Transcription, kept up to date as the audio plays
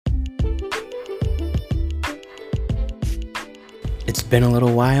been a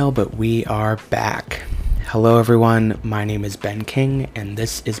little while, but we are back. Hello everyone, my name is Ben King, and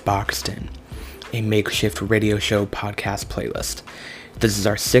this is Boxed In, a makeshift radio show podcast playlist. This is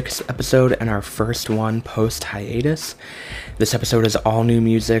our 6th episode and our first one post-hiatus. This episode is all new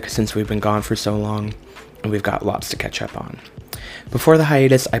music since we've been gone for so long, and we've got lots to catch up on. Before the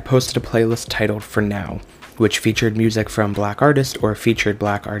hiatus, I posted a playlist titled For Now, which featured music from Black artists or featured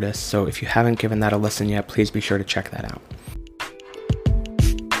Black artists, so if you haven't given that a listen yet, please be sure to check that out.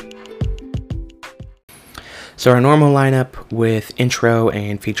 So our normal lineup with intro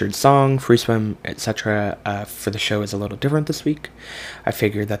and featured song, free swim, etc. For the show is a little different this week. I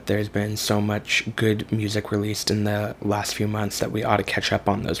figured that there's been so much good music released in the last few months that we ought to catch up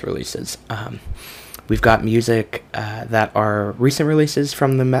on those releases. We've got music that are recent releases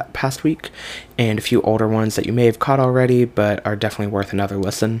from the past week, and a few older ones that you may have caught already, but are definitely worth another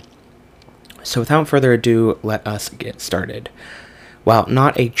listen. So without further ado, let us get started. While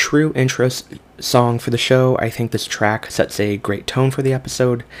not a true intro song for the show, I think this track sets a great tone for the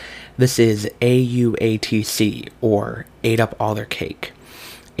episode. This is AUATC, or Ate Up All Their Cake.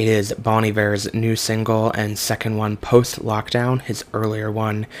 It is Bon Iver's new single and second one post-lockdown. His earlier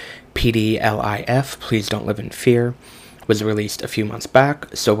one, PDLIF, Please Don't Live in Fear, was released a few months back,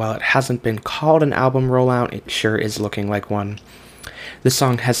 so while it hasn't been called an album rollout, it sure is looking like one. This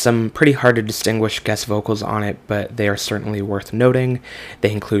song has some pretty hard to distinguish guest vocals on it, but they are certainly worth noting.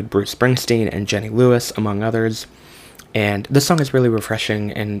 They include Bruce Springsteen and Jenny Lewis, among others. And this song is really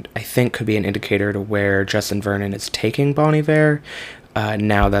refreshing and I think could be an indicator to where Justin Vernon is taking Bon Iver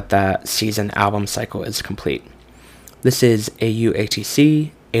now that that season album cycle is complete. This is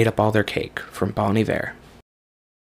AUATC, Ate Up All Their Cake from Bon Iver.